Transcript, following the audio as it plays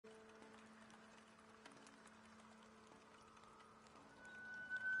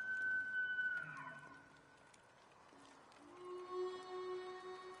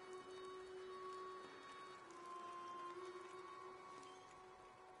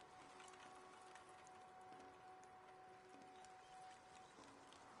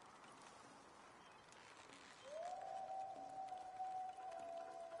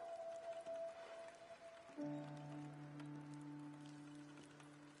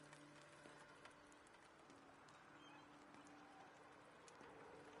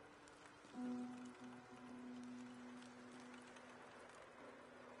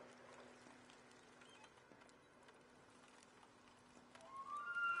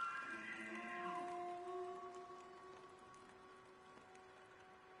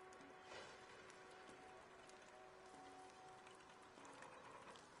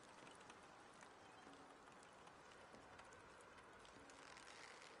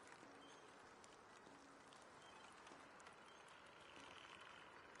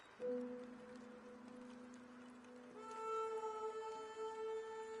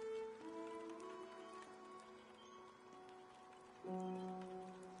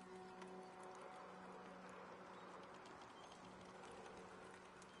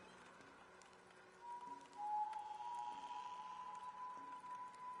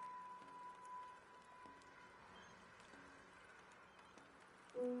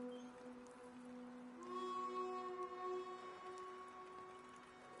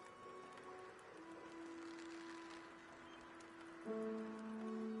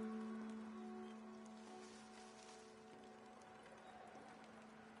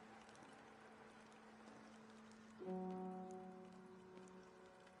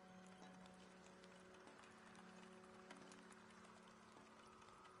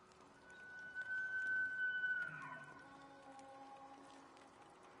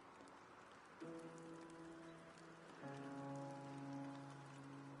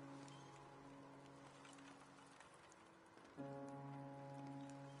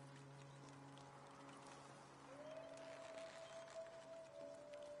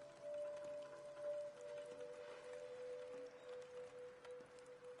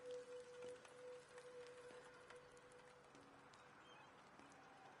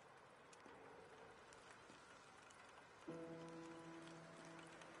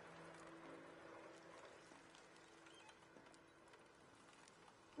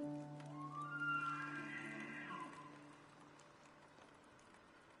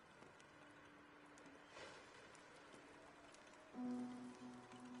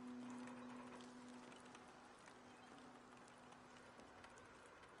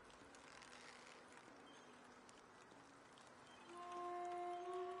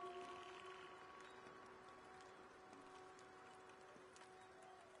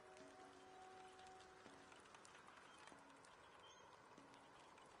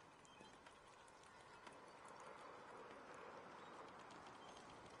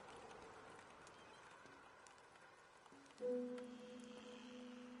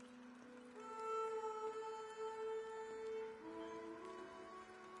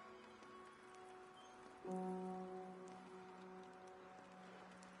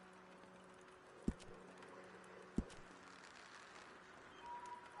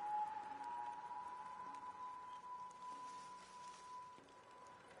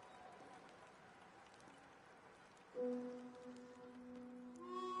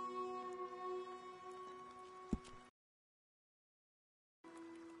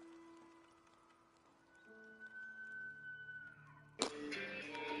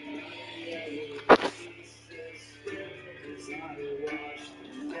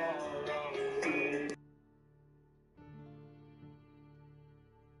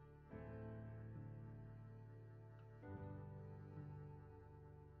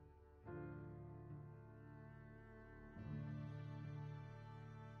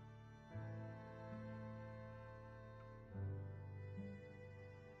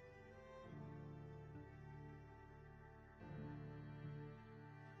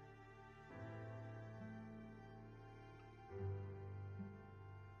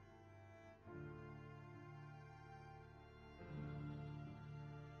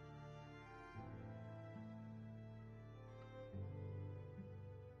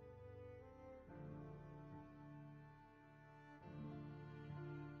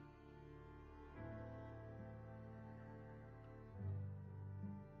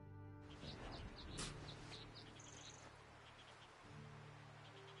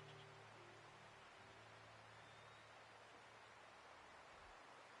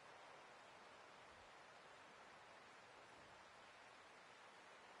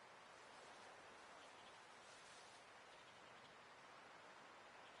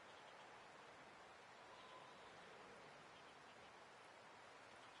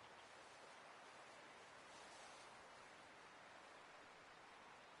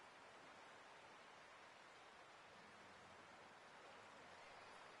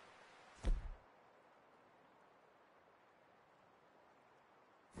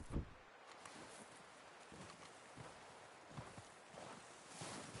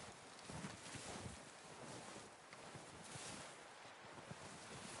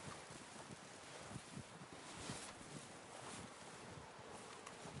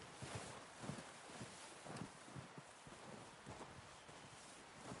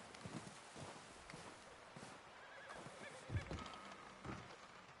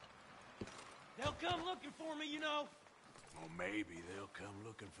come looking for me, you know. Or maybe they'll come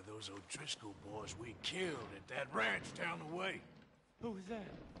looking for those O'Driscoll boys we killed at that ranch down the way. Who was that?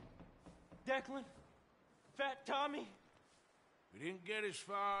 Declan? Fat Tommy? We didn't get as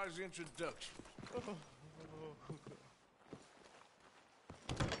far as introductions.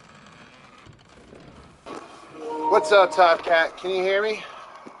 What's up, Top Cat? Can you hear me?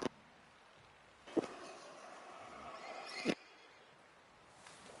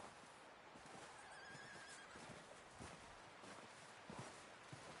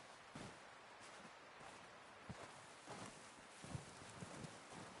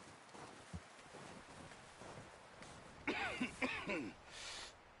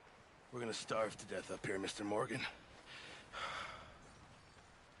 We're gonna starve to death up here, Mr. Morgan.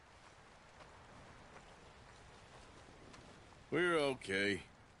 We're okay.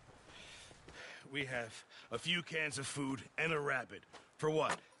 We have a few cans of food and a rabbit. For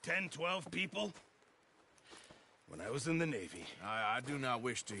what, 10, 12 people? When I was in the Navy... I do not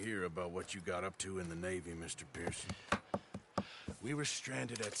wish to hear about what you got up to in the Navy, Mr. Pearson. We were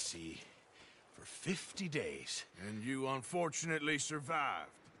stranded at sea for 50 days. And you unfortunately survived.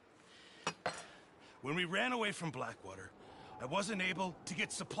 When we ran away from Blackwater, I wasn't able to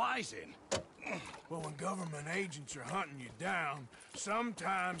get supplies in. Well, when government agents are hunting you down,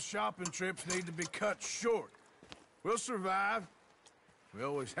 sometimes shopping trips need to be cut short. We'll survive. We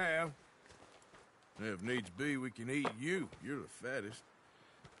always have. And if needs be, we can eat you. You're the fattest.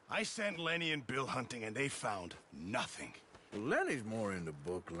 I sent Lenny and Bill hunting, and they found nothing. Well, Lenny's more into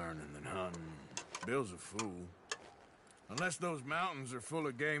book learning than hunting. Bill's a fool. Unless those mountains are full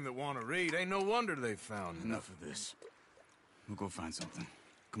of game that want to read, ain't no wonder they found Enough of this. We'll go find something.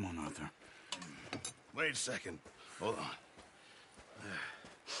 Come on, Arthur. Wait a second. Hold on.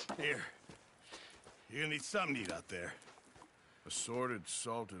 Here. You're gonna need something to eat out there. Assorted,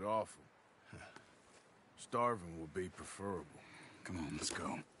 salted offal. Starving would be preferable. Come on, let's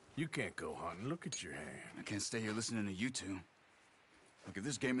go. You can't go hunting. Look at your hand. I can't stay here listening to you two. Look, if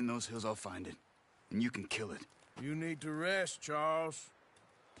there's game in those hills, I'll find it. And you can kill it. You need to rest, Charles.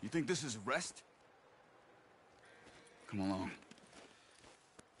 You think this is rest? Come along.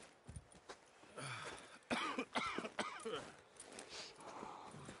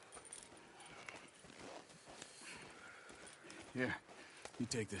 Here, you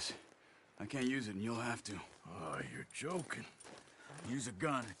take this. I can't use it, and you'll have to. Oh, you're joking. Use a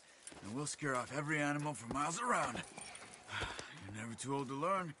gun, and we'll scare off every animal for miles around. You're never too old to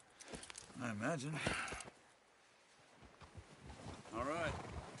learn, I imagine. All right,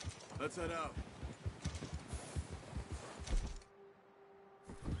 let's head out.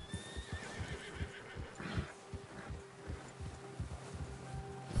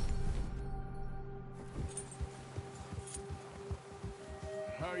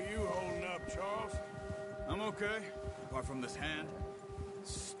 How are you holding up, Charles? I'm okay, apart from this hand.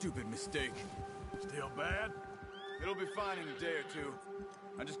 Stupid mistake. Still bad? It'll be fine in a day or two.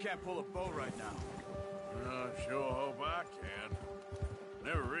 I just can't pull a bow right now. I sure hope I can.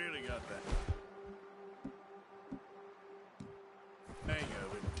 Never really got that hang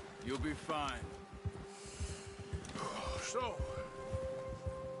of it. You'll be fine. So,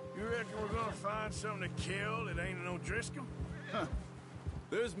 you reckon we're gonna find something to kill that ain't an O'Driscoll? Huh.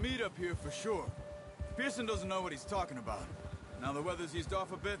 There's meat up here for sure. Pearson doesn't know what he's talking about. Now the weather's eased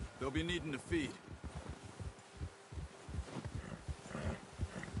off a bit, they'll be needing to feed.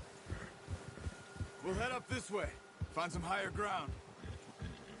 We'll head up this way. Find some higher ground.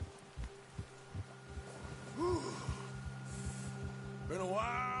 Whew. Been a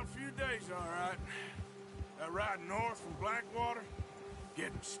wild few days, all right. That ride north from Blackwater,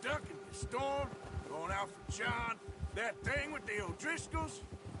 getting stuck in the storm, going out for John, that thing with the O'Driscolls.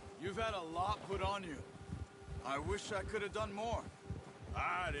 You've had a lot put on you. I wish I could have done more.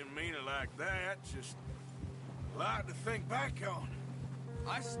 I didn't mean it like that, just a lot to think back on.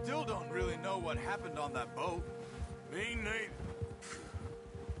 I still don't really know what happened on that boat. Me neither.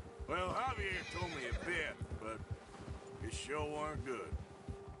 Well, Javier told me a bit, but it sure weren't good.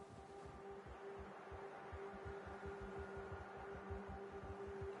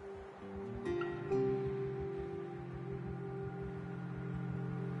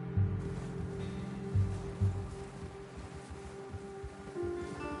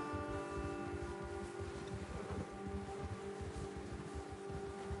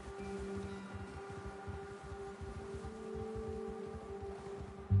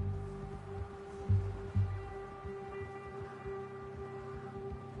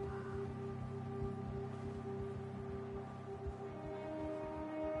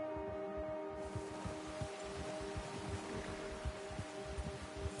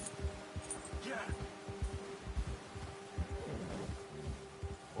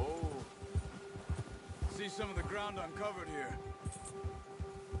 some of the ground uncovered here.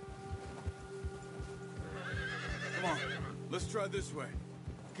 Come on, let's try this way.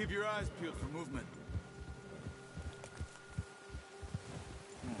 Keep your eyes peeled for movement.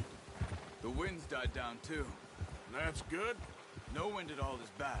 The wind's died down too. That's good. No wind at all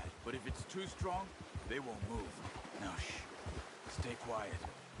is bad, but if it's too strong, they won't move. Now shh. Stay quiet.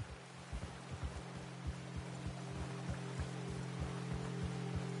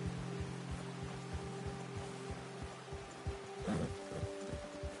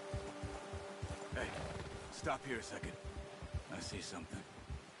 Hey, stop here a second. I see something.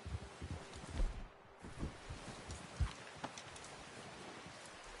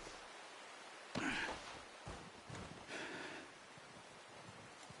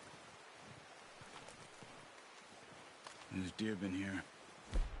 There's deer been here.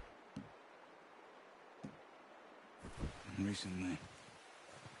 Recently.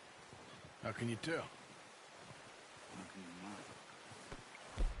 How can you tell? How can you not?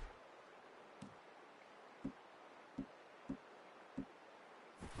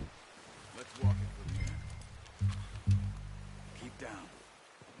 Let's walk it from here. Keep down.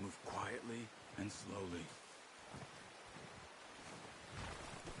 Move quietly and slowly.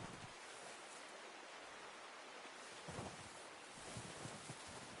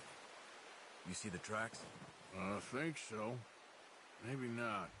 You see the tracks? I think so. Maybe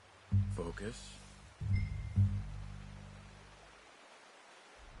not. Focus.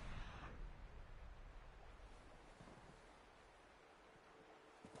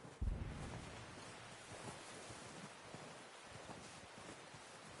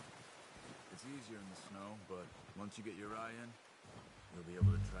 It's easier in the snow, but once you get your eye in, you'll be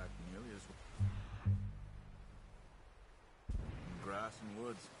able to track nearly as well. Grass and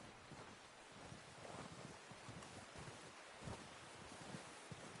woods.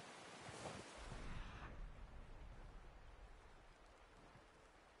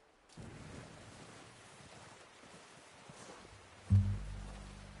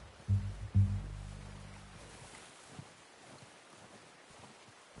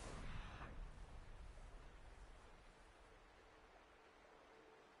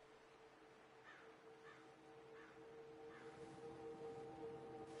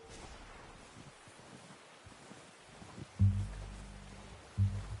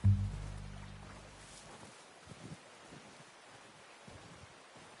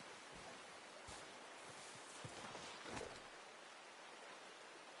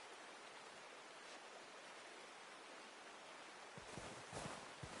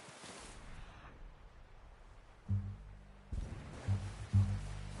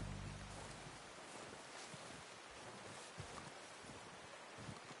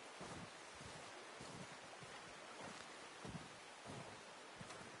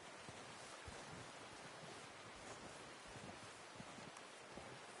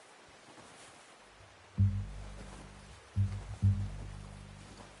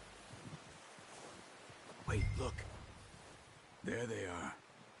 Wait, look. There they are.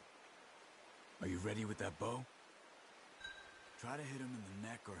 Are you ready with that bow? Try to hit him in the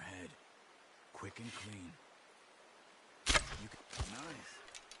neck or head. Quick and clean. You can... Nice.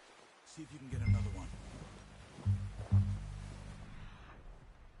 See if you can get another one.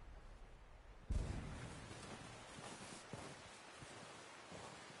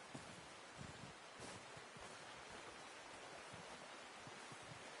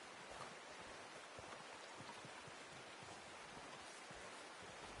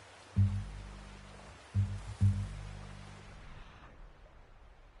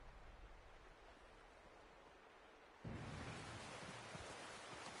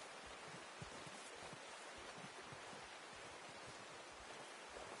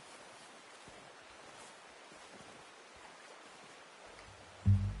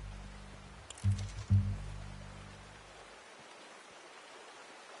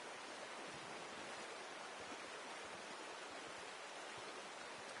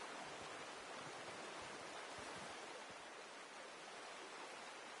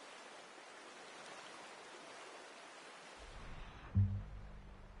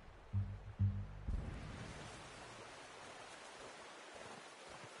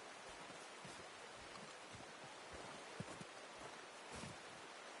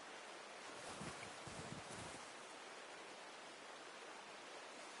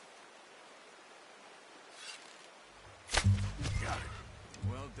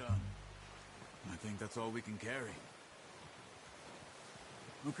 Well done. I think that's all we can carry.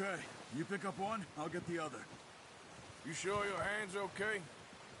 Okay, you pick up one, I'll get the other. You sure your hand's okay?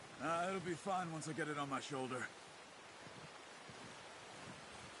 It'll be fine once I get it on my shoulder.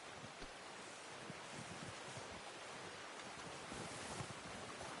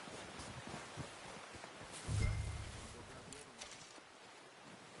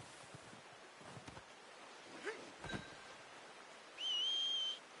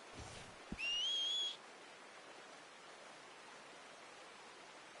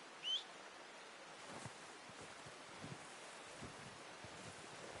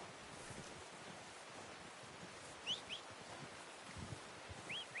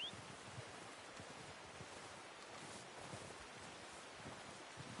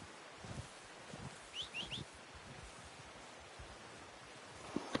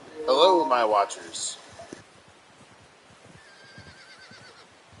 Hello, my watchers.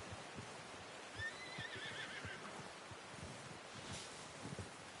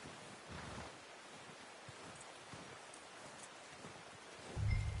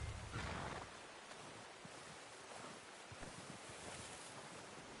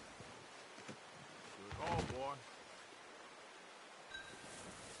 Oh, boy.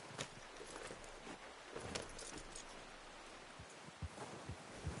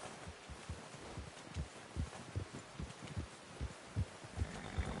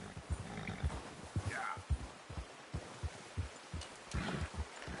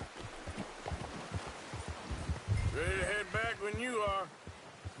 Ready to head back when you are.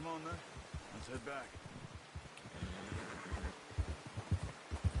 Come on, then. Let's head back.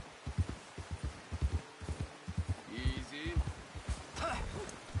 Easy.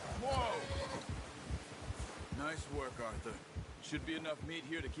 Whoa! Nice work, Arthur. Should be enough meat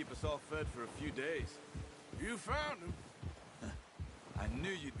here to keep us all fed for a few days. You found him. I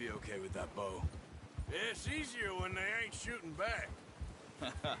knew you'd be okay with that bow. It's easier when they ain't shooting back.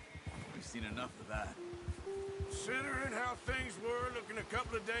 We've seen enough of that. Considering how things were looking a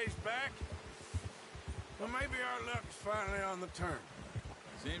couple of days back, well, maybe our luck's finally on the turn.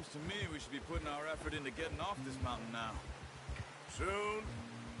 Seems to me we should be putting our effort into getting off this mountain now. Soon.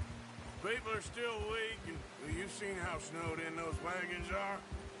 People are still weak, and well, you've seen how snowed in those wagons are.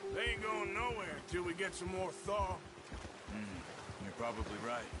 They ain't going nowhere until we get some more thaw. You're probably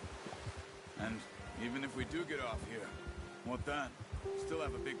right. And even if we do get off here, what then? Still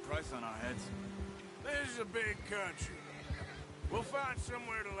have a big price on our heads. This is a big country. We'll find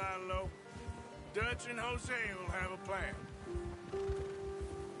somewhere to lie low. Dutch and Jose will have a plan.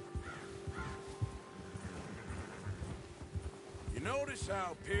 You notice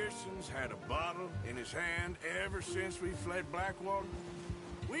how Pearson's had a bottle in his hand ever since we fled Blackwater?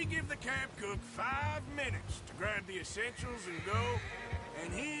 We give the camp cook 5 minutes to grab the essentials and go,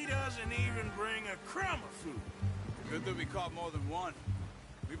 and he doesn't even bring a crumb of food. Good that we caught more than one.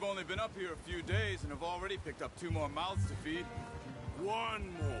 We've only been up here a few days and have already picked up 2 more mouths to feed.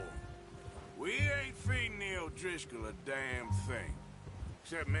 1 more. We ain't feeding the O'Driscoll a damn thing.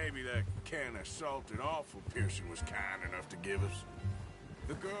 Except maybe that can of salted offal Pearson was kind enough to give us.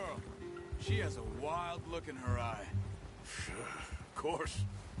 The girl, she has a wild look in her eye. Of course.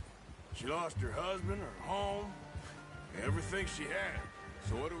 She lost her husband, her home, everything she had.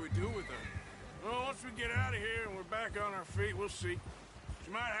 So what do we do with her? Well, once we get out of here and we're back on our feet, we'll see.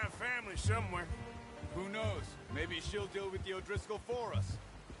 She might have family somewhere. Who knows? Maybe she'll deal with the O'Driscoll for us.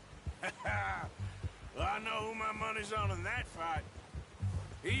 Well, I know who my money's on in that fight.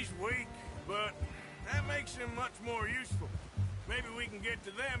 He's weak, but that makes him much more useful. Maybe we can get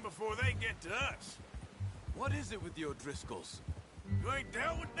to them before they get to us. What is it with the O'Driscolls? You ain't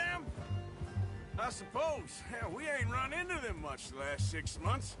dealt with them? I suppose. Hell, we ain't run into them much the last 6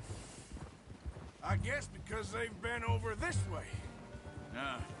 months. I guess because they've been over this way.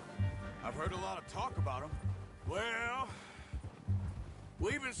 Yeah, I've heard a lot of talk about them. Well,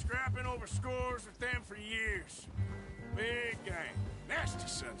 we've been scrapping over scores with them for years. Big gang. Nasty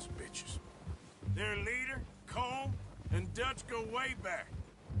sons of bitches. Their leader, Colm, and Dutch go way back.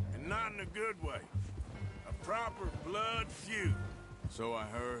 And not in a good way. A proper blood feud. So I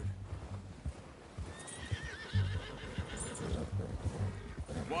heard.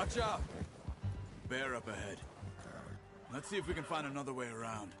 Watch out! Bear up ahead. Let's see if we can find another way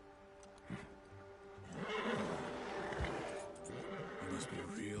around. You must be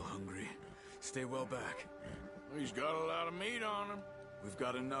real hungry. Stay well back. He's got a lot of meat on him. We've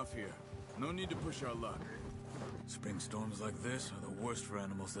got enough here. No need to push our luck. Spring storms like this are the worst for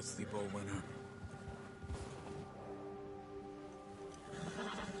animals that sleep all winter.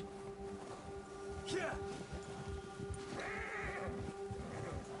 Yeah.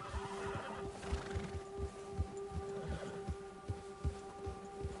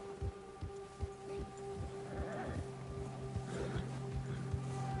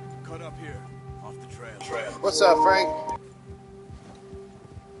 Cut up here, off the trail. What's up, Frank?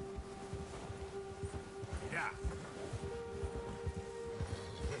 Yeah.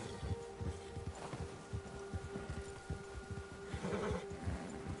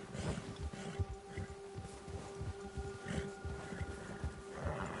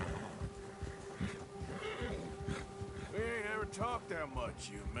 We ain't ever talked that much,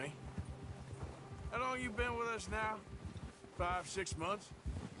 you and me. How long you been with us now? 5, 6 months?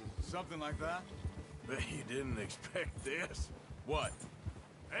 Something like that? Bet you didn't expect this. What?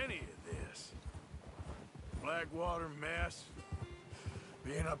 Any of this. Blackwater mess.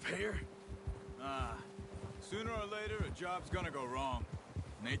 Being up here. Sooner or later, a job's gonna go wrong.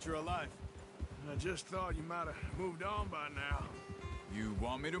 Nature of life. I just thought you might have moved on by now. You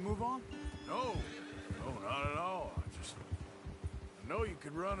want me to move on? No, no, not at all. I know you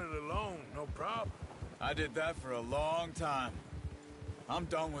could run it alone, no problem. I did that for a long time. I'm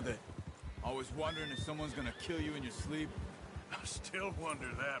done with it. Always wondering if someone's gonna kill you in your sleep. I still wonder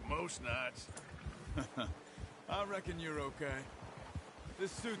that most nights. I reckon you're okay.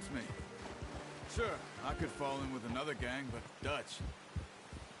 This suits me. Sure, I could fall in with another gang, but Dutch...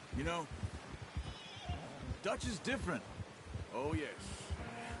 You know, Dutch is different. Oh, yes.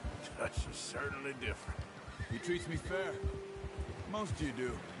 Dutch is certainly different. He treats me fair. Most of you do.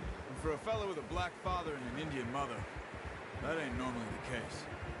 And for a fellow with a black father and an Indian mother, that ain't normally the case.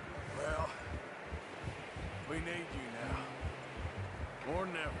 Well, we need you now. Or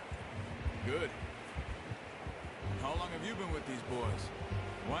never. Good. How long have you been with these boys?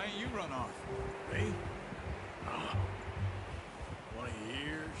 Why ain't you run off? Me? 20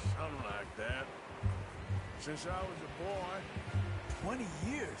 years, something like that. Since I was a boy. 20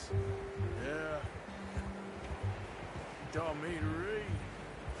 years? Yeah. He taught me to read.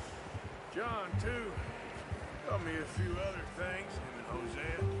 John, too. Taught me a few other things, him and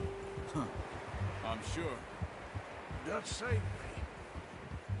Hosea. Huh. I'm sure. Dutch saved me.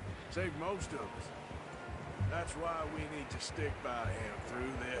 Saved most of us. That's why we need to stick by him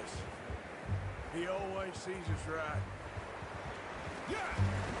through this. He always sees us right. Yeah!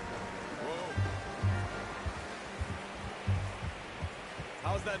 Whoa.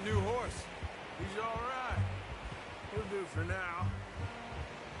 How's that new horse? He's all right. He'll do for now.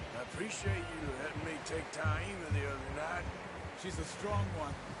 I appreciate you letting me take Taima the other night. She's a strong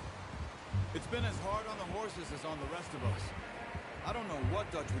one. It's been as hard on the horses as on the rest of us. I don't know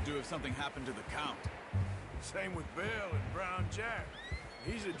what Dutch would do if something happened to the Count. Same with Bill and Brown Jack.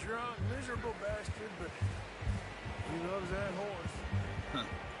 He's a drunk, miserable bastard, but he loves that horse. Huh.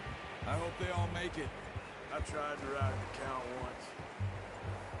 I hope they all make it. I tried to ride the Count once.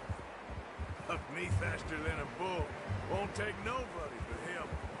 Up me faster than a bull. Won't take nobody but him.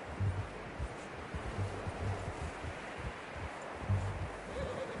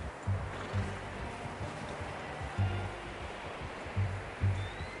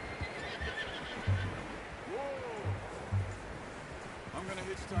 I'm gonna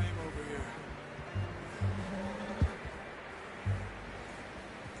hitch Taima over here.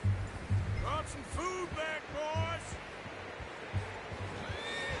 Brought some food back, boys!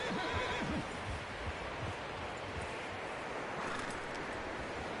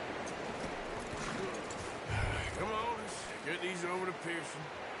 Come on, let's get these over to Pearson.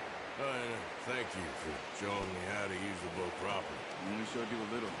 Thank you for showing me how to use the boat properly. I only showed you a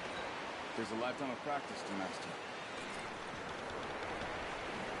little. There's a lifetime of practice to master.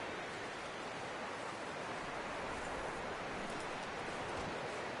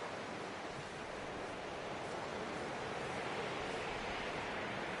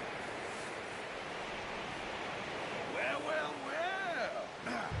 Well.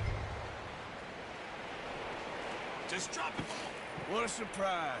 Just drop it. What a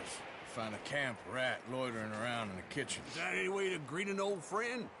surprise. Find a camp rat loitering around in the kitchen. Is that any way to greet an old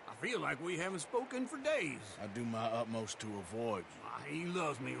friend? I feel like we haven't spoken for days. I do my utmost to avoid you. He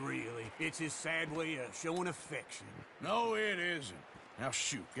loves me, really. It's his sad way of showing affection. No, it isn't. Now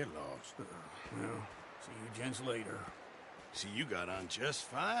shoot, get lost. Well, see you gents later. See, you got on just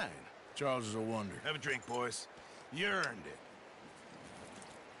fine. Charles is a wonder. Have a drink, boys. You earned it.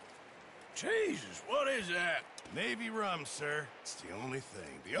 Jesus, what is that? Navy rum, sir. It's the only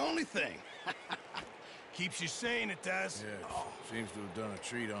thing. The only thing. Keeps you sane, it does. Yeah, seems to have done a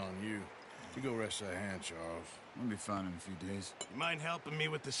treat on you. You go rest that hand, Charles. I'll be fine in a few days. You mind helping me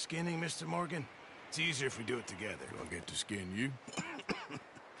with the skinning, Mr. Morgan? It's easier if we do it together. Do I get to skin you?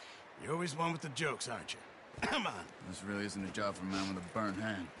 You're always one with the jokes, aren't you? Come on. This really isn't a job for a man with a burnt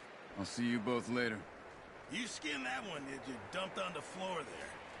hand. I'll see you both later. You skinned that one that you dumped on the floor there.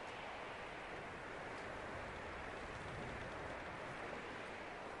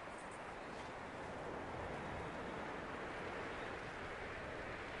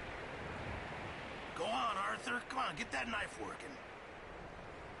 Go on, Arthur. Come on, get that knife working.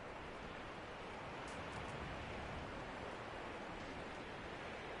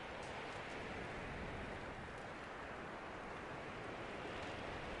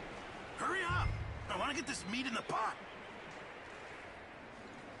 Hurry up! I want to get this meat in the pot.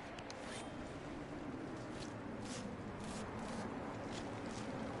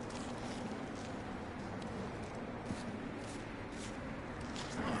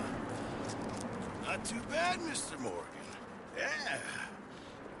 Not too bad, Mr. Morgan. Yeah.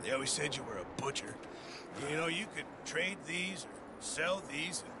 They always said you were a butcher. You know, you could trade these or sell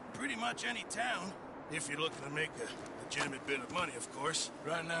these in pretty much any town, if you're looking to make a legitimate bit of money, of course.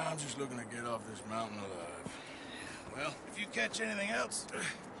 Right now, I'm just looking to get off this mountain alive. Well, if you catch anything else,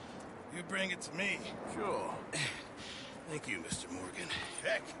 you bring it to me. Sure. Thank you, Mr. Morgan.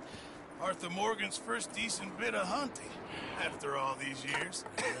 Heck, Arthur Morgan's first decent bit of hunting after all these years.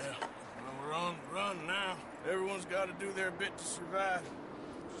 Yeah, well, we're on the run now. Everyone's got to do their bit to survive.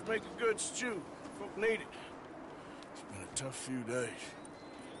 Just make a good stew. Folk need it. It's been a tough few days.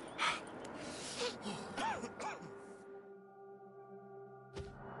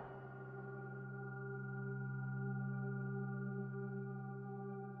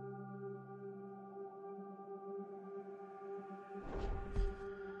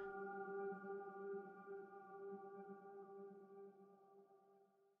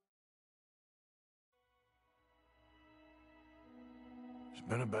 It's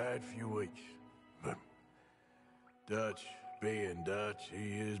been a bad few weeks, but Dutch being Dutch,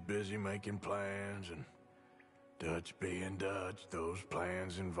 he is busy making plans, and Dutch being Dutch, those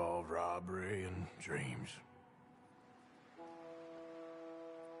plans involve robbery and dreams.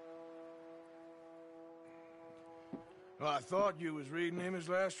 Well, I thought you was reading him his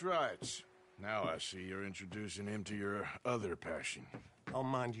last rites. Now I see you're introducing him to your other passion. I'll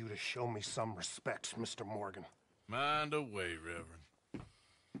mind you to show me some respect, Mr. Morgan. Mind away, Reverend.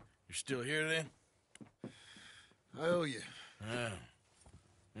 You still here, then? I owe you. Yeah.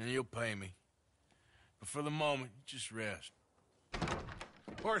 And you'll pay me. But for the moment, just rest.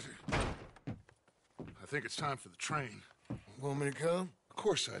 Arthur, I think it's time for the train. Want me to come? Of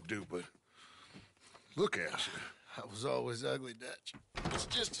course I do, but look at you. I was always ugly, Dutch. It's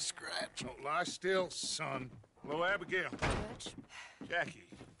just a scratch. Don't lie still, son. Hello, Abigail. Dutch, Jackie.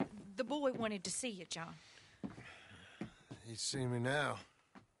 the boy wanted to see you, John. He's seen me now.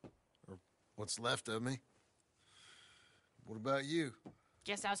 Or what's left of me. What about you?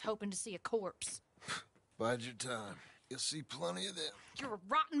 Guess I was hoping to see a corpse. Bide your time. You'll see plenty of them. You're a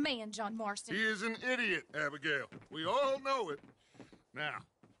rotten man, John Marston. He is an idiot, Abigail. We all know it. Now,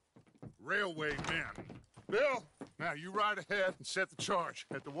 railway men. Bill, now you ride ahead and set the charge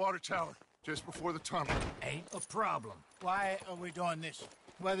at the water tower just before the tunnel. Ain't a problem. Why are we doing this?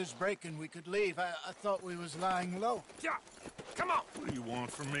 Weather's breaking. We could leave. I thought we was lying low. Yeah, come on. What do you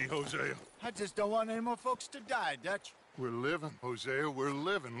want from me, Hosea? I just don't want any more folks to die, Dutch. We're living, Hosea. We're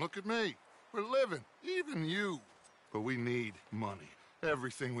living. Look at me. We're living. Even you. But we need money.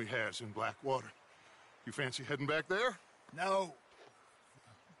 Everything we has in Blackwater. You fancy heading back there? No.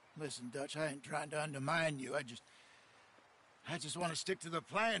 Listen, Dutch, I ain't trying to undermine you. I just want to stick to the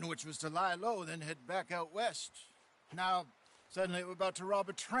plan, which was to lie low, then head back out west. Now, suddenly we're about to rob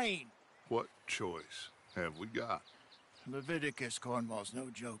a train. What choice have we got? Leviticus Cornwall's no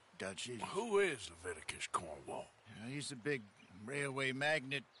joke, Dutch. Who is Leviticus Cornwall? He's a big railway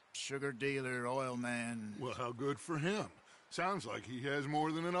magnate, sugar dealer, oil man. Well, how good for him. Sounds like he has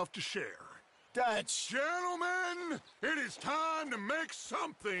more than enough to share. Dutch! Gentlemen, it is time to make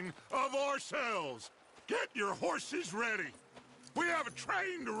something of ourselves. Get your horses ready. We have a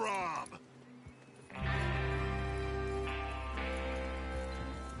train to rob.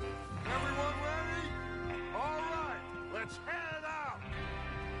 Everyone ready? All right, let's head out.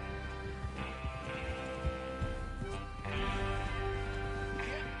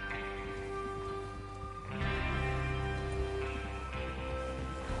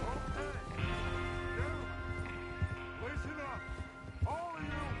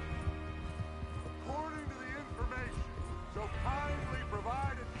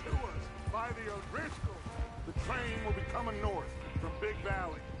 Train will be coming north from Big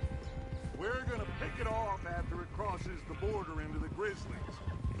Valley. We're gonna pick it off after it crosses the border into the Grizzlies.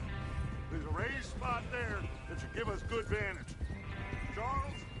 There's a raised spot there that should give us good vantage.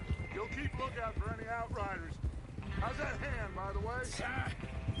 Charles, you'll keep lookout for any outriders. How's that hand, by the way?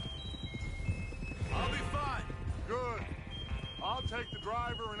 I'll be fine. Good. I'll take the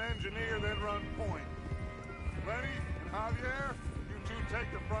driver and engineer, then run point. Lenny and Javier, you two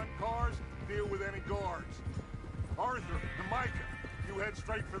take the front cars, deal with any guards. Arthur and Micah, you head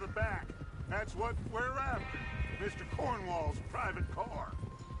straight for the back. That's what we're after. Mr. Cornwall's private car.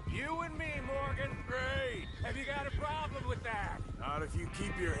 You and me, Morgan. Great. Have you got a problem with that? Not if you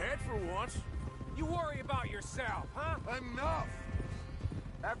keep your head for once. You worry about yourself, huh? Enough!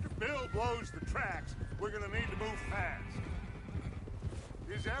 After Bill blows the tracks, we're gonna need to move fast.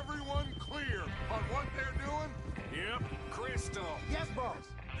 Is everyone clear on what they're doing? Yep. Crystal. Yes, boss.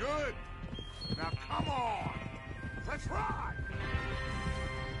 Good. Now come on. Let's ride.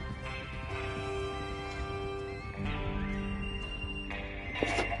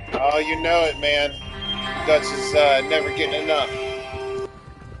 Oh, you know it, man. Dutch is never getting enough.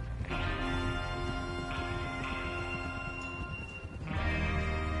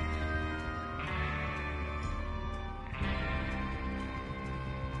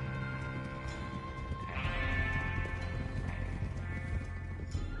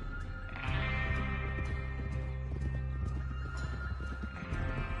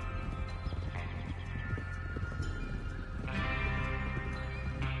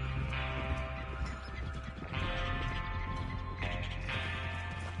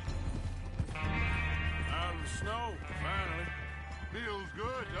 Feels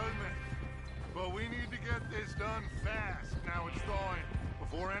good, doesn't it? But we need to get this done fast now it's thawing,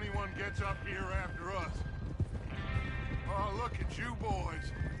 before anyone gets up here after us. Oh, look at you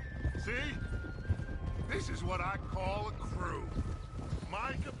boys. See? This is what I call a crew.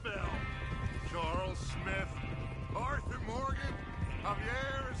 Micah Bell, Charles Smith, Arthur Morgan,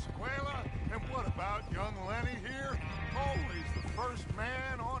 Javier Escuela, and what about young Lenny here? Always the first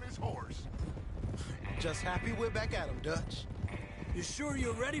man on his horse. Just happy we're back at him, Dutch. You sure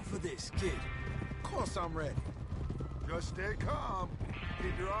you're ready for this, kid? Of course I'm ready. Just stay calm.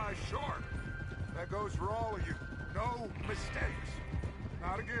 Keep your eyes sharp. That goes for all of you. No mistakes.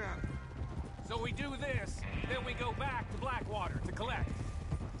 Not again. So we do this, then we go back to Blackwater to collect.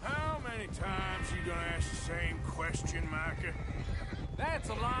 How many times you gonna ask the same question, Micah? That's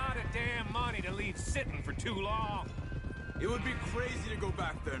a lot of damn money to leave sitting for too long. It would be crazy to go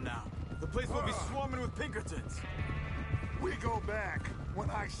back there now. The place will be swarming with Pinkertons. We go back when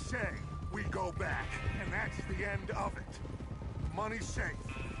I say we go back, and that's the end of it. Money's safe.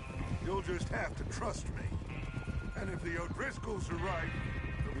 You'll just have to trust me. And if the O'Driscolls are right,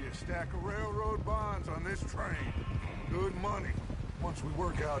 there'll be a stack of railroad bonds on this train. Good money, once we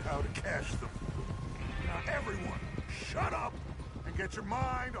work out how to cash them. Now everyone, shut up and get your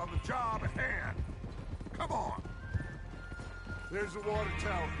mind on the job at hand. Come on. There's the water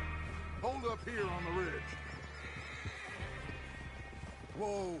tower. Hold up here on the ridge.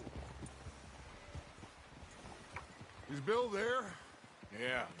 Whoa. Is Bill there?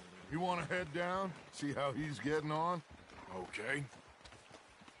 Yeah. You want to head down, see how he's getting on? Okay.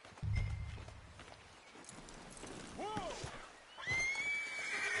 Whoa!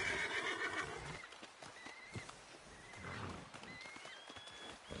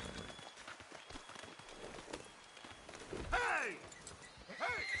 Hey!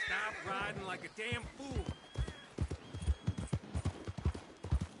 Hey! Stop riding like a damn fool.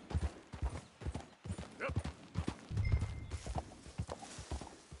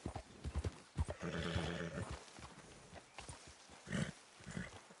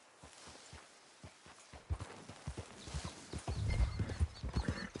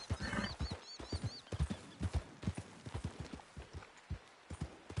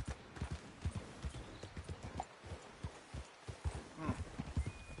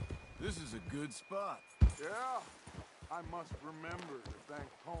 This is a good spot. Yeah. I must remember to thank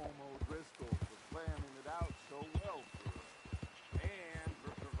Tom O'Driscoll for planning it out so well for us. And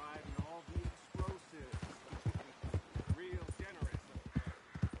for providing all the explosives. Real generous.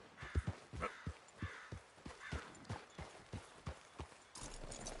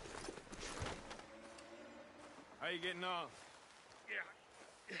 How you getting on?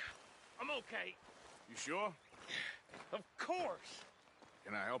 Yeah. I'm okay. You sure? Of course.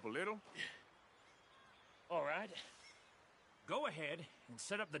 Can I help a little? All right. Go ahead and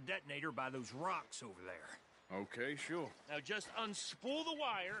set up the detonator by those rocks over there. Okay, sure. Now just unspool the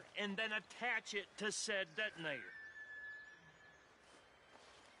wire and then attach it to said detonator.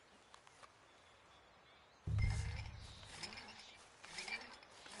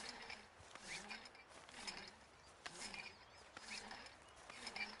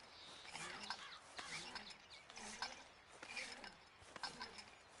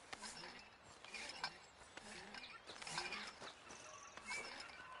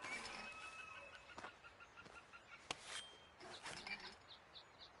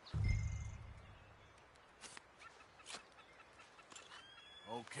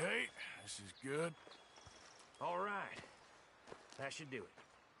 Okay, this is good. All right. That should do it.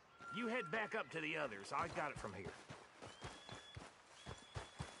 You head back up to the others. I got it from here.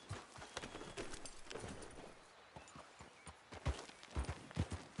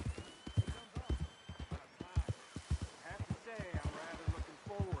 Have to say, I'm rather looking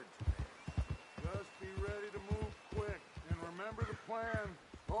forward to it. Just be ready to move quick, and remember the plan.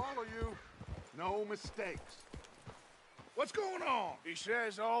 All of you, no mistakes. What's going on? He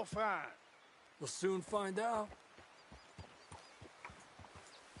says all fine. We'll soon find out.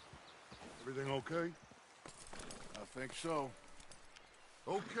 Everything okay? I think so.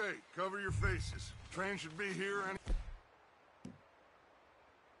 Okay, cover your faces. Train should be here any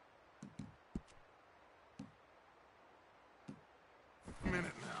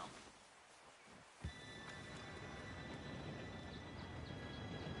minute now.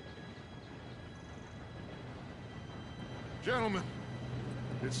 Gentlemen,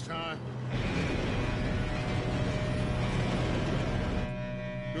 it's time.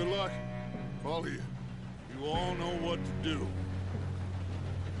 Good luck, all of you. You all know what to do.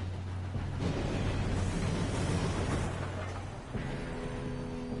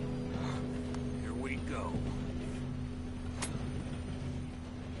 Here we go.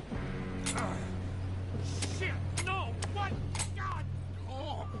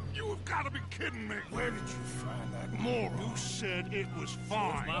 gotta be kidding me. Where did you find that moron? You said it was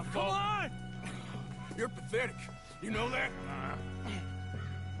fine. my Come fault. on! You're pathetic. You know that?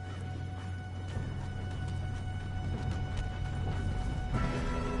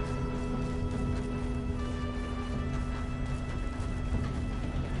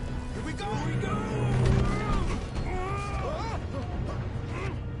 Here we go! Here we go!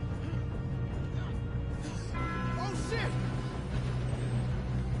 Oh, shit!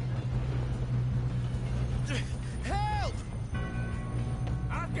 Help!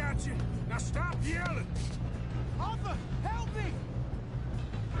 I got you. Now stop yelling. Arthur, help me!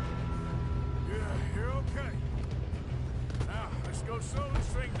 Yeah, you're okay. Now, let's go slow this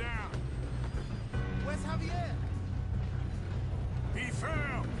thing down. Where's Javier? He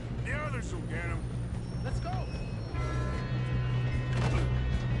fell. The others will get him. Let's go!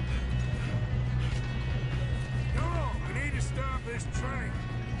 Come on, we need to stop this train.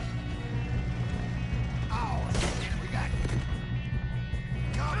 Oh, shit, we got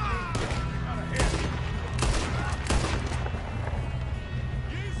company. Got a hit.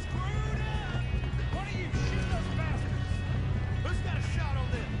 You screwed up! Why don't you shoot those bastards? Who's got a shot on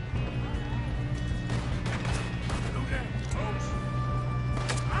them? Do that, folks.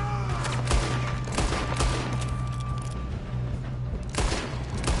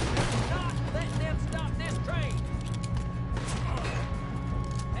 Not let them stop this train!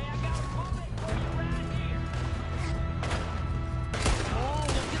 Hey, I got a bullet for you right here! Oh,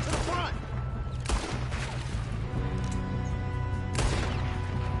 let's get to the front!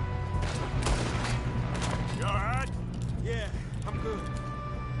 You all right? Yeah, I'm good.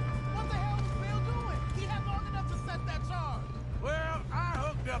 What the hell was Bill doing? He had long enough to set that charge. Well, I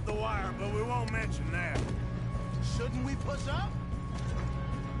hooked up the wire, but we won't mention that. Shouldn't we push up?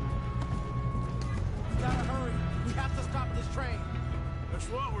 We gotta hurry. We have to stop this train. That's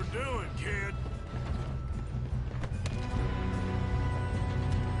what we're doing, kid.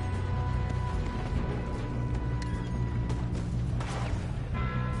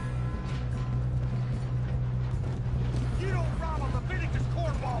 You don't ride on Leviticus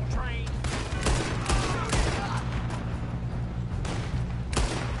cornball train!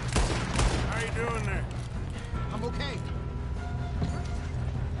 How you doing there? I'm okay.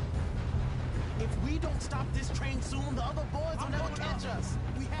 If we don't stop this train soon, the other boys will never catch us.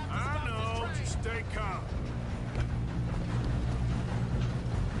 We have to I stop know. this Just train. stay calm.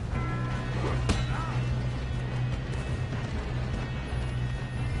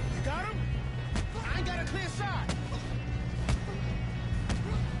 You got him? I ain't got a clear shot.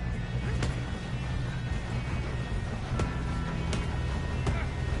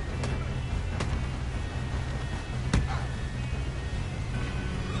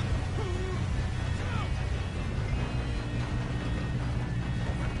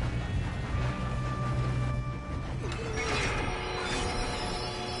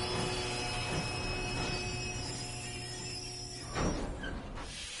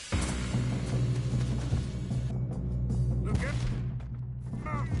 Look at.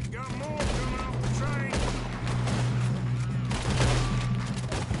 Oh, got more coming off the train.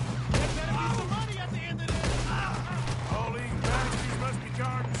 There better be some money at the end of this. All these bastards must be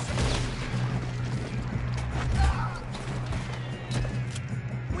guarding.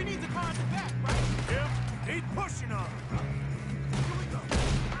 We need the car at the back, right? Yep, keep pushing on. Here we go.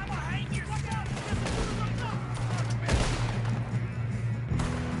 I'm gonna hang you! Watch out! There's a shooter up top.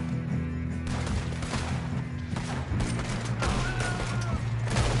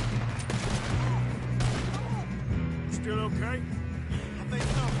 Still okay? I think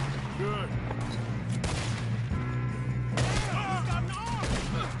so. Good. He's got an arm.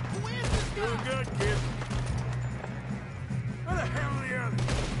 Who is this guy? Doing good, kid. Where the hell are the others?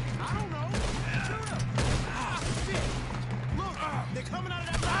 I don't know. Shoot him. Ah, shit. Look, they're coming out of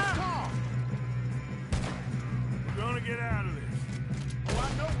that last car. We're gonna get out of this. Oh, I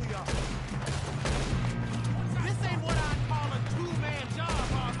know we are. This ain't what I'd call a two-man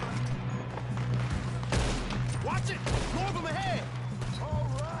job, Arthur. Watch it! More of them ahead!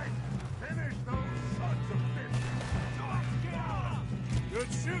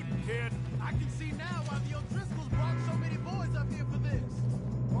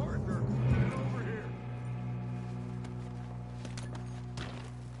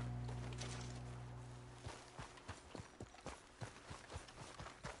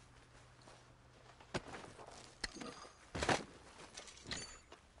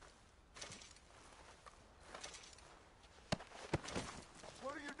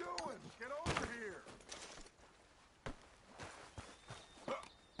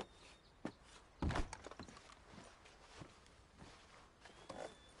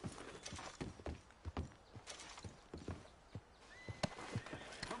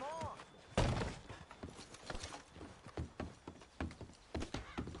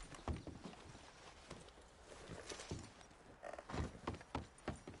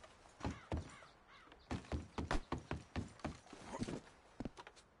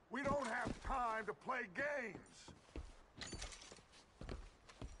 time to play games.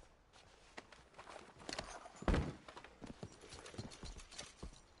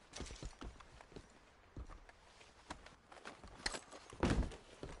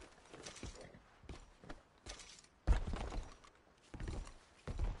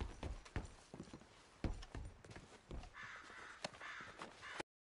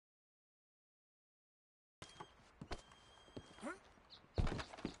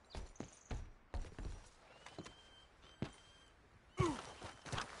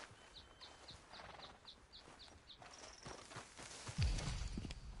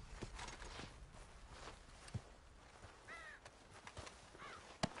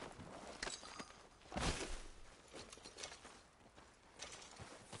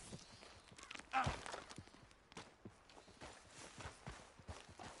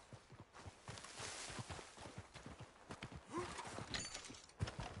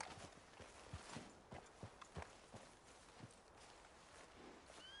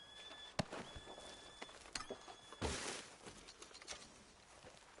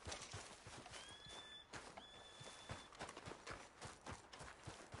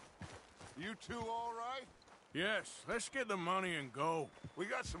 You two all right? Yes, let's get the money and go. We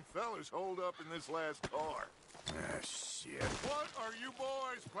got some fellas holed up in this last car. Ah, shit. What are you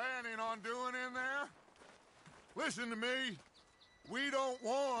boys planning on doing in there? Listen to me. We don't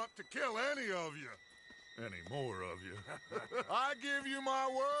want to kill any of you. Any more of you. I give you my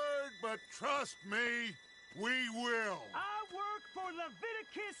word, but trust me, we will. I work for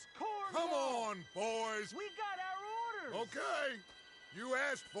Leviticus Corps. Come on, boys. We got our orders. Okay. You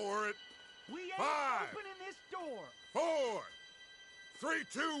asked for it. We ain't 5, opening this door. 4, 3,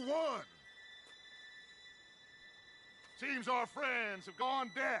 2, 1. Seems our friends have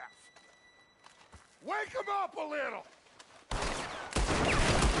gone deaf. Wake them up a little.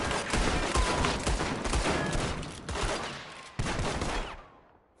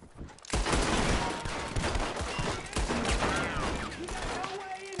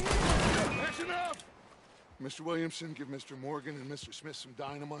 That's enough. Mr. Williamson, give Mr. Morgan and Mr. Smith some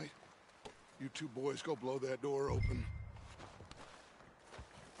dynamite. You two boys go blow that door open.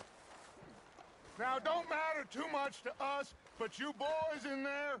 Now, don't matter too much to us, but you boys in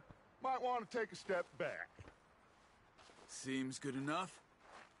there might want to take a step back. Seems good enough.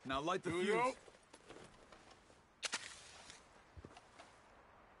 Now light the Here we fuse. go.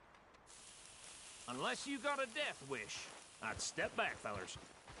 Unless you got a death wish, I'd step back, fellers.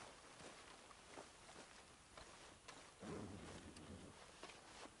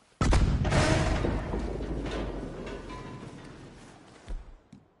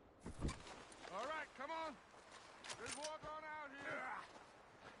 All right, come on. Let's walk on out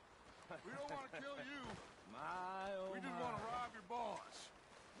here. We don't want to kill you. We just want to rob your boss.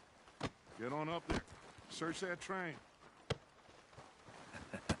 Get on up there. Search that train.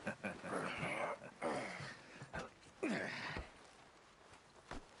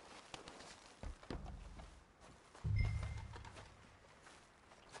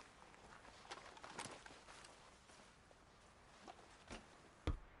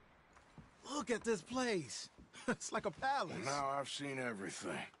 Look at this place. It's like a palace. Now I've seen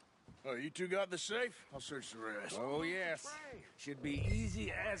everything. Oh, you two got the safe? I'll search the rest. Oh, yes. Should be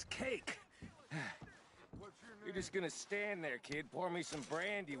easy as cake. You're just gonna stand there, kid. Pour me some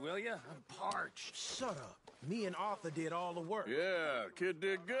brandy, will you? I'm parched. Shut up. Me and Arthur did all the work. Yeah, kid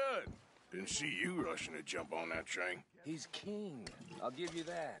did good. Didn't see you rushing to jump on that train. He's king. I'll give you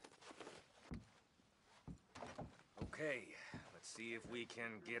that. Okay, let's see if we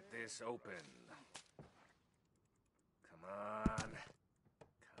can get this open. Come on.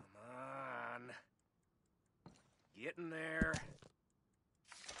 Come on. Get in there.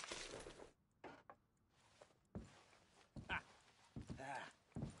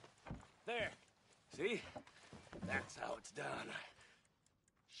 There. See? That's how it's done.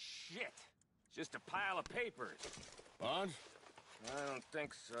 Shit. It's just a pile of papers. Bonds? I don't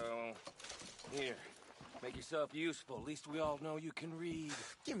think so. Here. Make yourself useful. At least we all know you can read.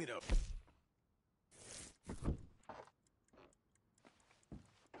 Give me the...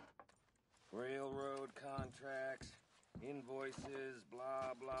 Railroad contracts, invoices,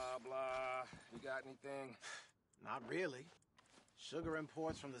 blah, blah, blah. You got anything? Not really. Sugar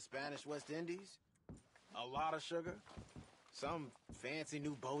imports from the Spanish West Indies. A lot of sugar. Some fancy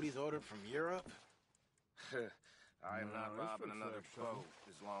new boat he's ordered from Europe. I am not let's robbing fix another that, boat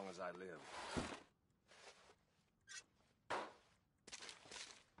as long as I live.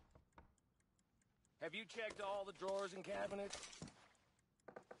 Have you checked all the drawers and cabinets?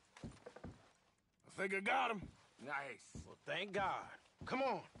 I think I got him. Nice. Well, thank God. Come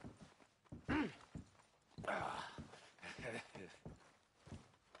on.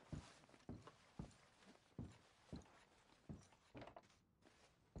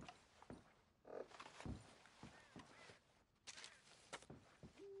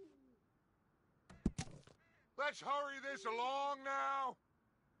 Let's hurry this along now.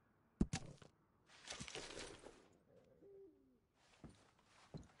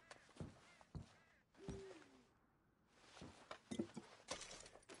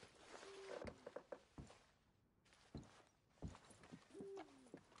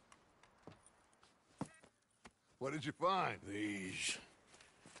 What did you find? These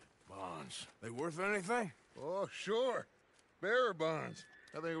bonds. They worth anything? Oh, sure. Bearer bonds.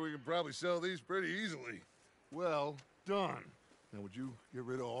 I think we can probably sell these pretty easily. Well done. Now, would you get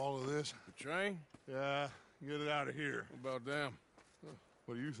rid of all of this? The train? Yeah, get it out of here. What about them?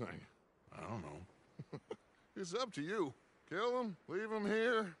 What do you think? I don't know. It's up to you. Kill them, leave them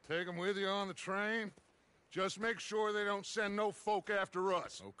here, take them with you on the train. Just make sure they don't send no folk after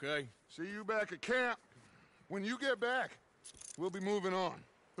us. Okay. See you back at camp. When you get back, we'll be moving on.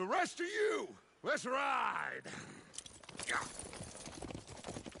 The rest of you, let's ride!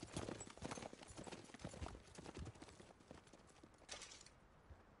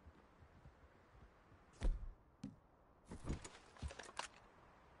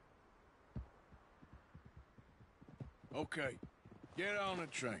 Okay. Get on the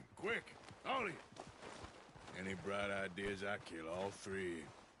train. Quick. All of you. Any bright ideas, I kill all three.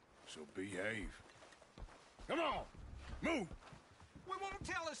 So behave. Come on! Move! We won't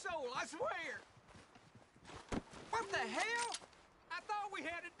tell a soul, I swear! What the hell? I thought we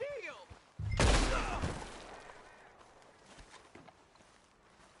had a deal!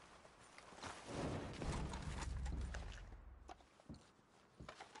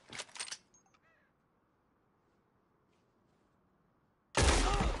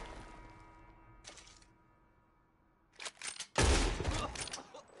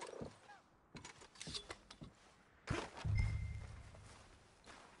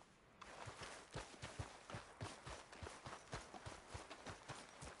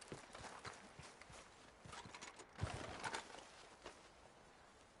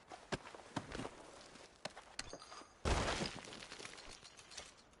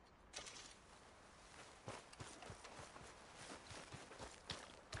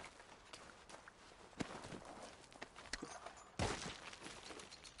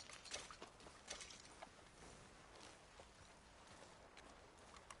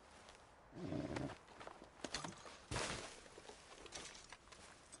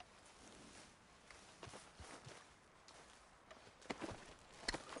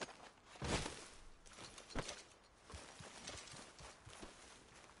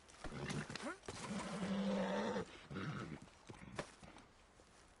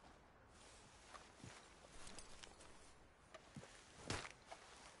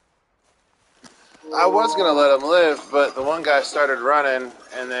 I was gonna let him live, but the one guy started running,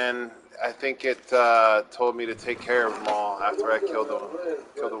 and then I think it told me to take care of them all after I killed the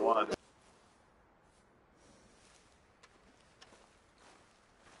one.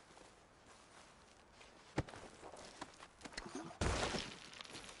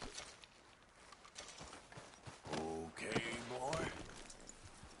 Okay, boy.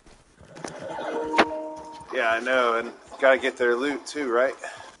 Yeah, I know, and gotta get their loot too, right?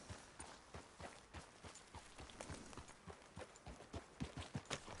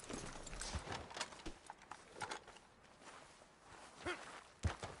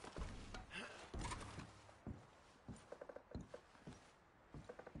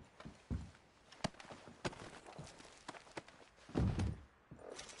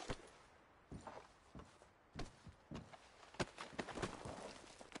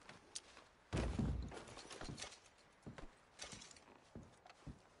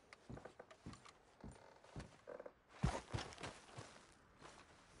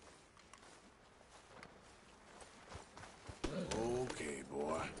 Okay,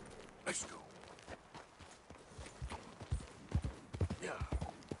 boy. Let's go. Yeah.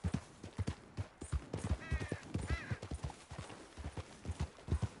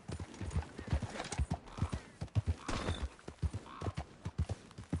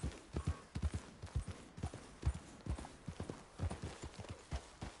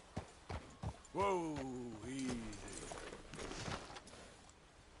 Whoa, easy.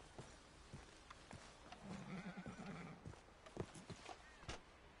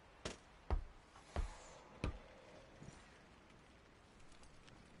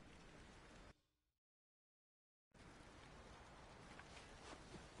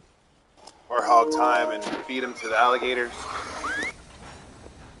 Or hog time and feed them to the alligators.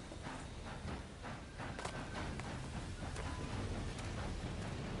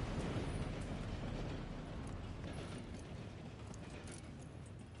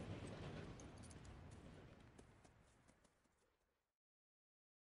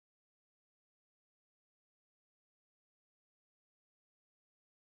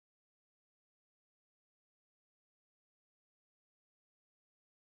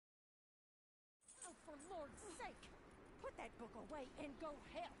 that book away and go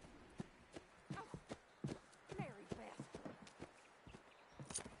help. Oh, Mary Beth.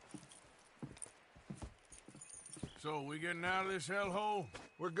 So, we getting out of this hellhole?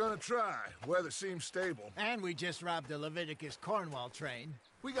 We're gonna try. Weather seems stable. And we just robbed the Leviticus Cornwall train.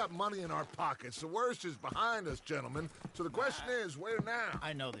 We got money in our pockets. The worst is behind us, gentlemen. So the question is, where now?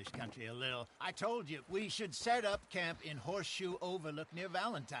 I know this country a little. I told you, we should set up camp in Horseshoe Overlook near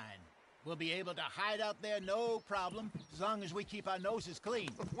Valentine. We'll be able to hide out there, no problem, as long as we keep our noses clean.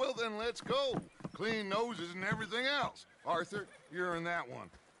 Well, then let's go. Clean noses and everything else. Arthur, you're in that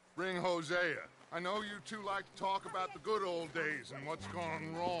one. Bring Hosea. I know you two like to talk about the good old days and what's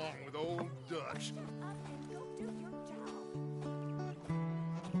gone wrong with old Dutch.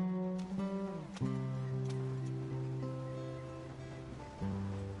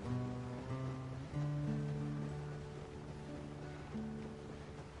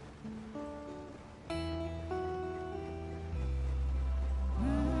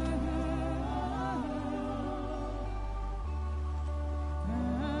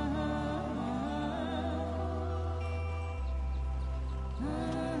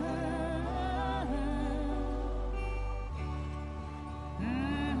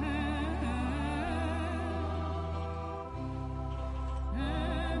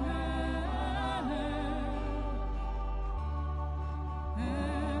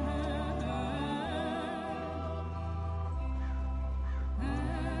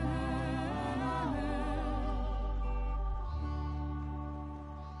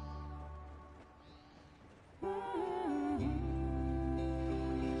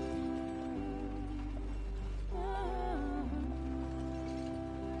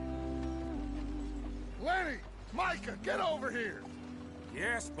 Lenny! Micah, get over here!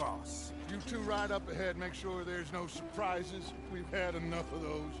 Yes, boss. You two ride up ahead, make sure there's no surprises. We've had enough of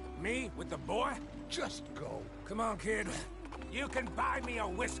those. Me? With the boy? Just go. Come on, kid. You can buy me a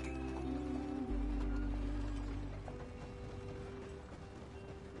whiskey.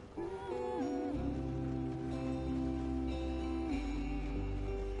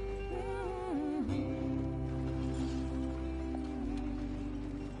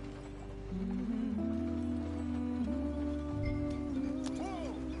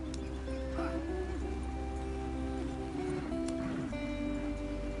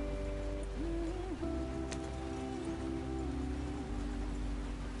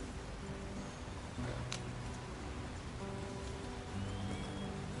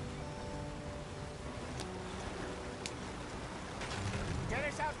 Get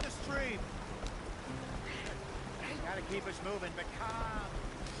us out the stream. Gotta keep us moving, but calm.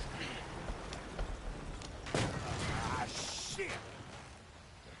 Ah, shit!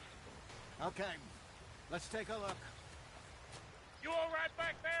 Okay, let's take a look. You all right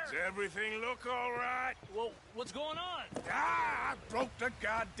back there? Does everything look all right? Well, what's going on? Ah, I broke the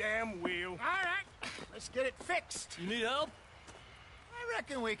goddamn wheel. All right, let's get it fixed. You need help? I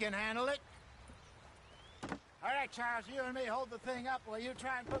reckon we can handle it. All right, Charles, you and me hold the thing up while you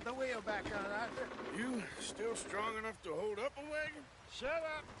try and put the wheel back on, Arthur. You still strong enough to hold up a wagon? Shut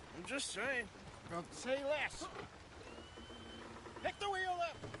up. I'm just saying. Well, say less. Pick the wheel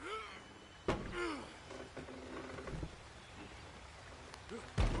up.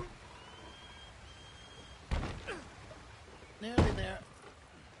 Nearly there.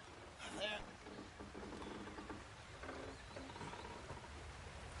 There.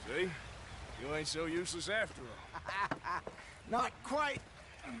 See? You ain't so useless after all. Not quite.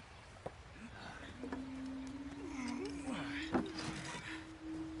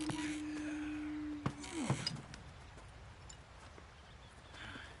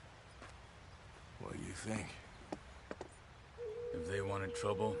 What do you think? If they wanted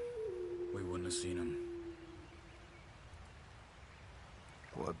trouble, we wouldn't have seen them.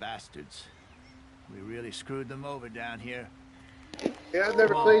 Poor bastards. We really screwed them over down here. Yeah, I've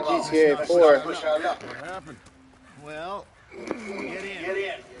never played GTA 4. What happened? Well, get in. Get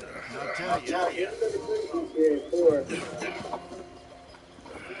in. I'll tell you. GTA 4.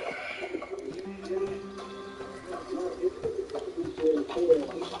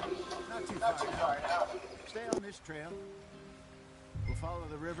 Not too far now. Stay on this trail. We'll follow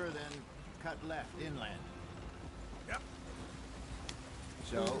the river, then cut left inland. Yep.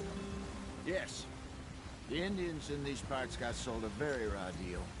 So, yes, the Indians in these parts got sold a very raw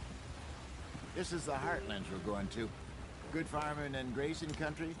deal. This is the heartlands we're going to. Good farming and grazing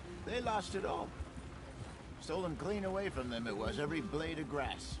country, they lost it all. Stolen clean away from them it was, every blade of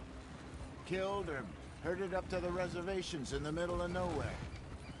grass. Killed or herded up to the reservations in the middle of nowhere.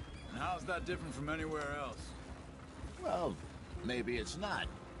 And how's that different from anywhere else? Well, maybe it's not.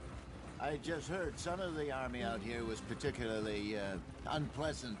 I just heard some of the army out here was particularly,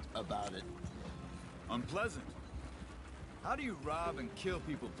 unpleasant about it. Unpleasant? How do you rob and kill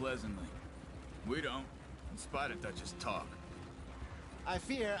people pleasantly? We don't, in spite of Dutch's talk. I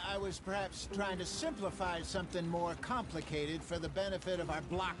fear I was perhaps trying to simplify something more complicated for the benefit of our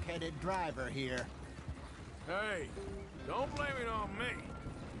block-headed driver here. Hey, don't blame it on me.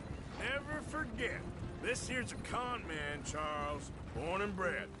 Never forget, this here's a con man, Charles, born and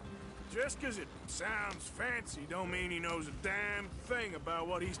bred. Just 'cause it sounds fancy don't mean he knows a damn thing about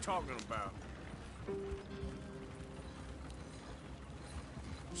what he's talking about.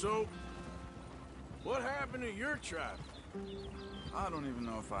 So, what happened to your tribe? I don't even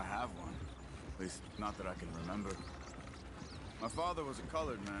know if I have one. At least, not that I can remember. My father was a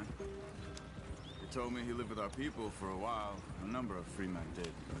colored man. He told me he lived with our people for a while. A number of free men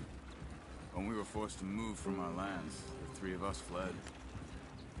did, but when we were forced to move from our lands, the three of us fled.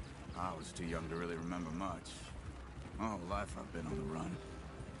 I was too young to really remember much. My whole life I've been on the run.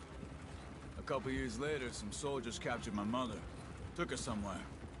 A couple years later, some soldiers captured my mother. Took her somewhere.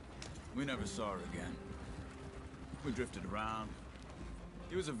 We never saw her again. We drifted around.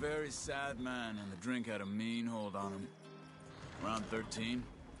 He was a very sad man, and the drink had a mean hold on him. Around 13,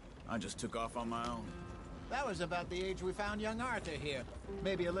 I just took off on my own. That was about the age we found young Arthur here.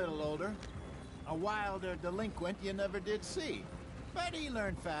 Maybe a little older. A wilder delinquent you never did see. But he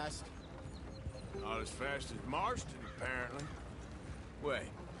learned fast. Not as fast as Marston, apparently. Wait,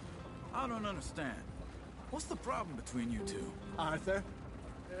 I don't understand. What's the problem between you two? Arthur?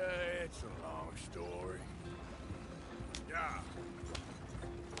 It's a long story. Yeah.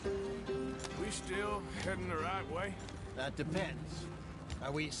 We still heading the right way? That depends.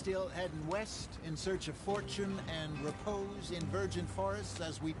 Are we still heading west in search of fortune and repose in virgin forests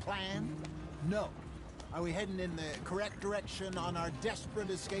as we planned? No. Are we heading in the correct direction on our desperate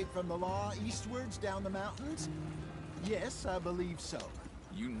escape from the law eastwards down the mountains? Yes, I believe so.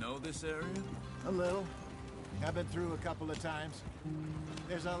 You know this area? A little. I've been through a couple of times.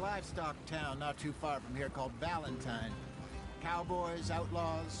 There's a livestock town not too far from here called Valentine. Cowboys,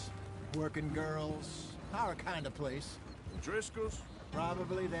 outlaws, working girls, our kind of place. Driscolls?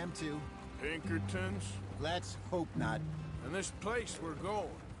 Probably them too. Pinkertons? Let's hope not. And this place we're going.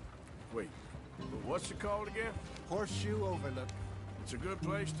 Wait, what's it called again? Horseshoe Overlook. It's a good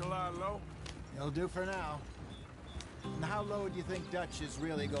place to lie low? It'll do for now. And how low do you think Dutch is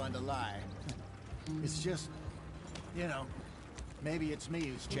really going to lie? It's just, you know, maybe it's me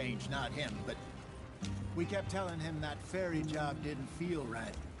who's changed, not him, but we kept telling him that ferry job didn't feel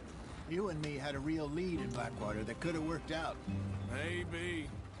right. You and me had a real lead in Blackwater that could have worked out. Maybe.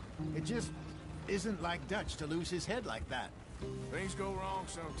 It just isn't like Dutch to lose his head like that. Things go wrong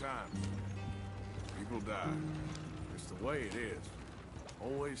sometimes. People die. It's the way it is.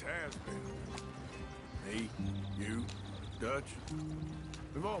 Always has been. Me, you, Dutch.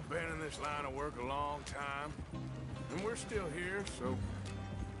 We've all been in this line of work a long time. And we're still here, so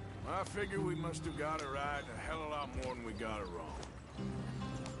I figure we must have got it right a hell of a lot more than we got it wrong.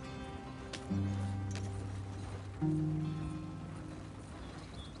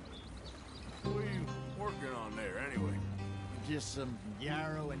 What are you working on there, anyway? Just some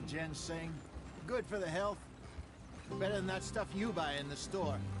yarrow and ginseng. Good for the health. Better than that stuff you buy in the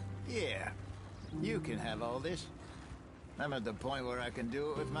store. Yeah, you can have all this. I'm at the point where I can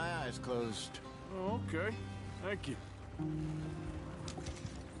do it with my eyes closed. Oh, okay. Thank you.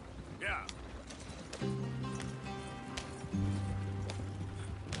 Yeah.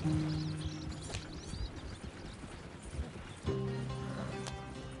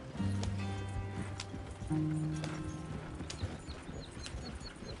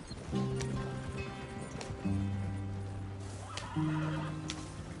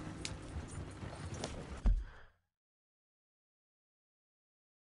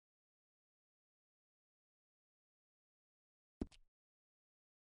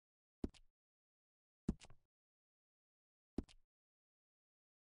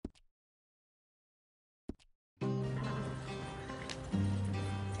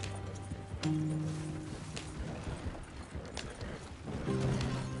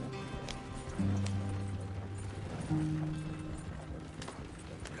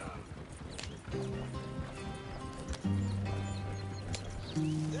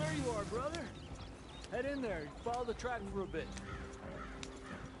 There you are, brother. Head in there. Follow the track for a bit.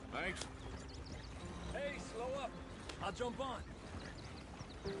 Thanks. Hey, slow up. I'll jump on.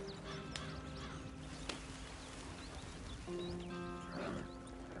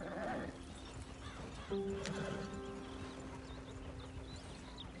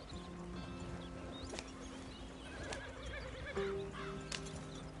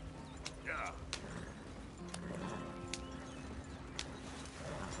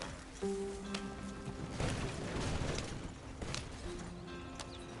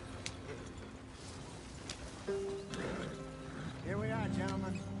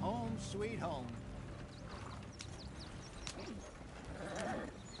 gentlemen. Home sweet home.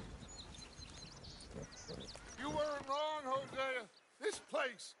 You weren't wrong, Hosea. This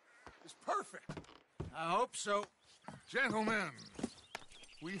place is perfect. I hope so. Gentlemen,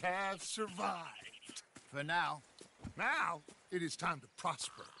 we have survived. For now. Now, it is time to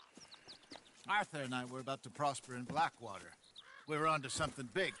prosper. Arthur and I were about to prosper in Blackwater. We were onto something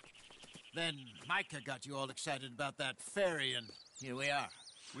big. Then Micah got you all excited about that ferry, and here we are.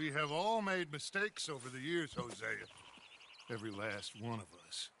 We have all made mistakes over the years, Hosea. Every last one of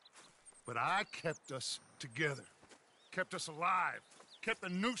us. But I kept us together. Kept us alive. Kept the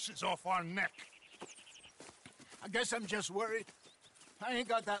nooses off our neck. I guess I'm just worried. I ain't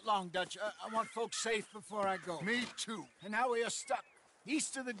got that long, Dutch. I want folks safe before I go. Me too. And now we are stuck.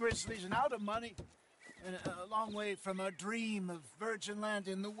 East of the Grizzlies and out of money. And a long way from a dream of virgin land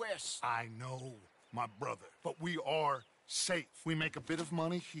in the west. I know, my brother. But we are safe. We make a bit of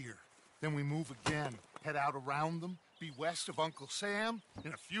money here. Then we move again. Head out around them. Be west of Uncle Sam.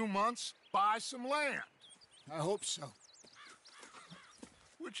 In a few months, buy some land. I hope so.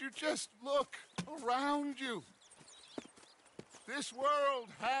 Would you just look around you? This world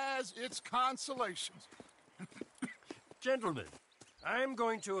has its consolations. Gentlemen, I'm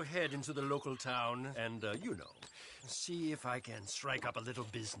going to head into the local town and, see if I can strike up a little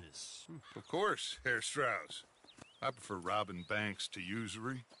business. Of course, Herr Strauss. I prefer robbing banks to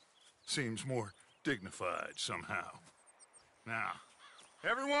usury. Seems more dignified somehow. Now,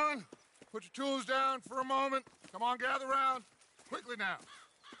 everyone, put your tools down for a moment. Come on, gather round. Quickly now.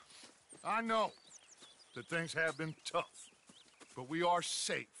 I know that things have been tough, but we are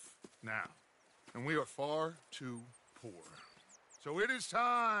safe now, and we are far too poor. So it is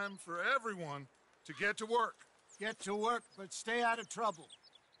time for everyone to get to work. Get to work, but stay out of trouble.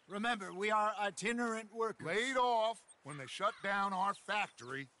 Remember, we are itinerant workers. Laid off when they shut down our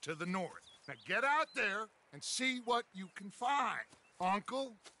factory to the north. Now get out there and see what you can find.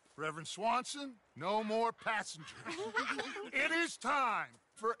 Uncle, Reverend Swanson, no more passengers. It is time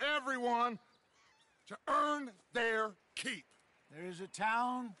for everyone to earn their keep. There is a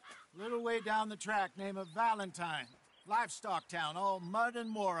town a little way down the track named Valentine. Livestock town, all mud and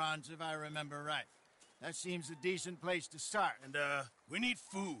morons, if I remember right. That seems a decent place to start. And, we need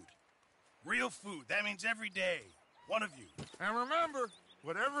food. Real food. That means every day. One of you. And remember,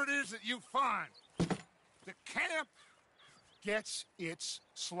 whatever it is that you find, the camp gets its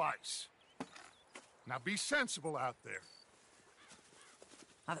slice. Now be sensible out there.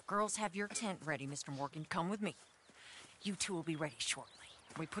 Now the girls have your tent ready, Mr. Morgan. Come with me. You two will be ready shortly.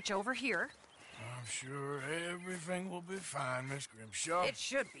 We put you over here. I'm sure everything will be fine, Miss Grimshaw. It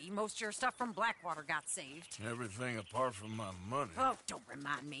should be. Most of your stuff from Blackwater got saved. Everything apart from my money. Oh, don't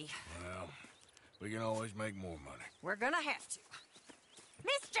remind me. Well, we can always make more money. We're gonna have to.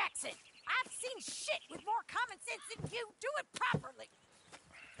 Miss Jackson, I've seen shit with more common sense than you. Do it properly.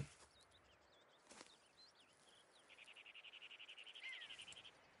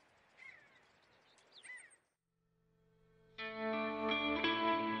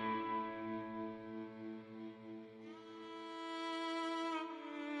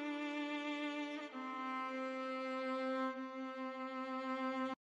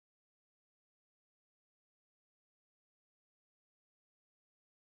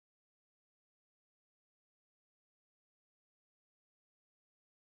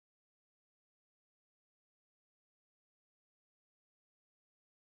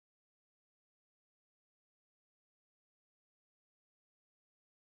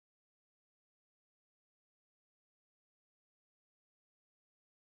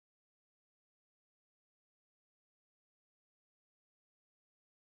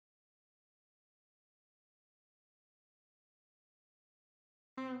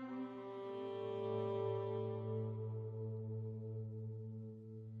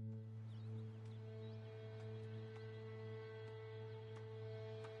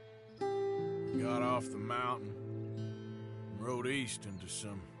 Got off the mountain, rode east into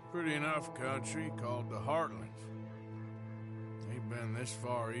some pretty enough country called the Heartlands. Ain't been this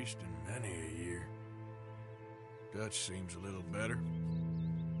far east in many a year. Dutch seems a little better.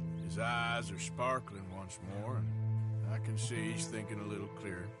 His eyes are sparkling once more, and I can see he's thinking a little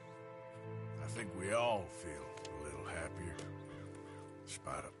clearer. I think we all feel a little happier, in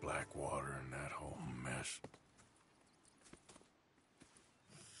spite of Blackwater and that whole mess.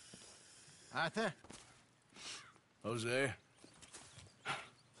 Arthur? Jose?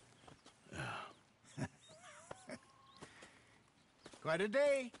 Quite a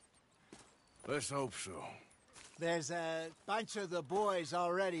day. Let's hope so. There's a bunch of the boys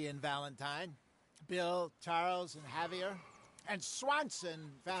already in Valentine. Bill, Charles, and Javier. And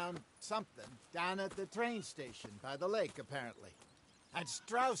Swanson found something down at the train station by the lake, apparently. And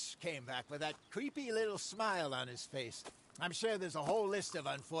Strauss came back with that creepy little smile on his face. I'm sure there's a whole list of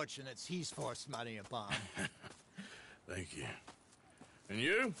unfortunates he's forced money upon. Thank you. And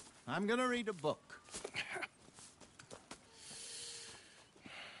you? I'm gonna read a book.